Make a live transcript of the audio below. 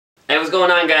what's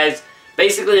going on, guys?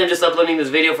 Basically, I'm just uploading this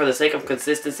video for the sake of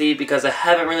consistency because I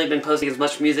haven't really been posting as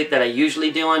much music that I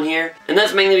usually do on here. And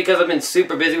that's mainly because I've been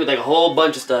super busy with like a whole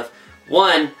bunch of stuff.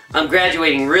 One, I'm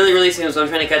graduating really soon, so I'm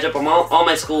trying to catch up on all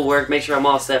my schoolwork, make sure I'm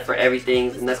all set for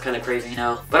everything, and that's kind of crazy, you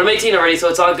know. But I'm 18 already, so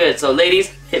it's all good. So ladies,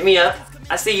 hit me up.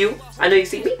 I see you. I know you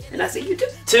see me, and I see you too.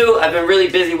 Two, I've been really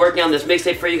busy working on this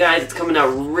mixtape for you guys. It's coming out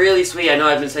really sweet. I know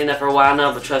I've been saying that for a while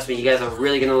now, but trust me, you guys are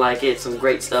really gonna like it. Some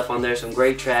great stuff on there, some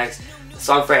great tracks. A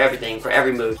song for everything, for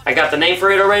every mood. I got the name for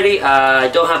it already. I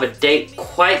don't have a date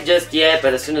quite just yet,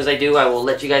 but as soon as I do, I will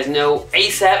let you guys know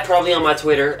ASAP, probably on my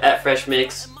Twitter,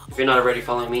 @FreshMix. If you're not already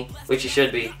following me, which you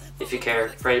should be, if you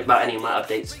care about any of my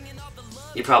updates.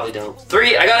 You probably don't.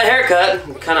 3, I got a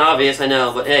haircut. Kind of obvious, I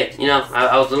know, but hey, you know,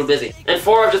 I was a little busy. And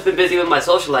 4, I've just been busy with my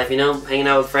social life, you know, hanging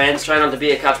out with friends, trying not to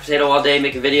be a couch potato all day,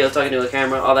 making videos, talking to a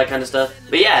camera, all that kind of stuff.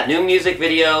 But yeah, new music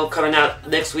video coming out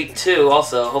next week too,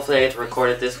 also. Hopefully I get to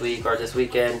record it this week or this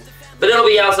weekend. But it'll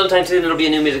be out sometime soon, it'll be a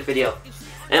new music video.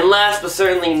 And last but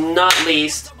certainly not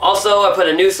least, also I put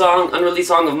a new song, unreleased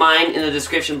song of mine in the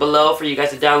description below for you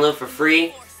guys to download for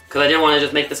free. Because I didn't want to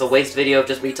just make this a waste video of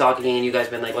just me talking and you guys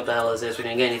been like, what the hell is this? We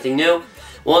didn't get anything new.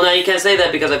 Well, now you can't say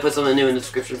that because I put something new in the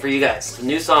description for you guys. It's a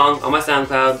new song on my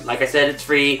SoundCloud. Like I said, it's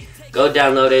free. Go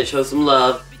download it, show some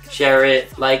love, share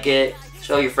it, like it,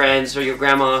 show your friends, show your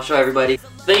grandma, show everybody.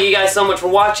 Thank you guys so much for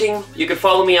watching. You can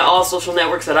follow me at all social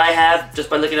networks that I have just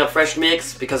by looking up Fresh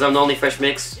Mix because I'm the only Fresh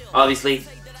Mix, obviously.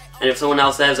 And if someone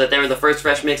else says that they were the first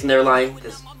Fresh Mix and they're lying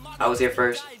because I was here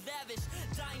first.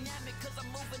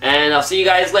 And I'll see you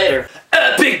guys later.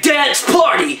 Epic Dance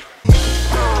Party!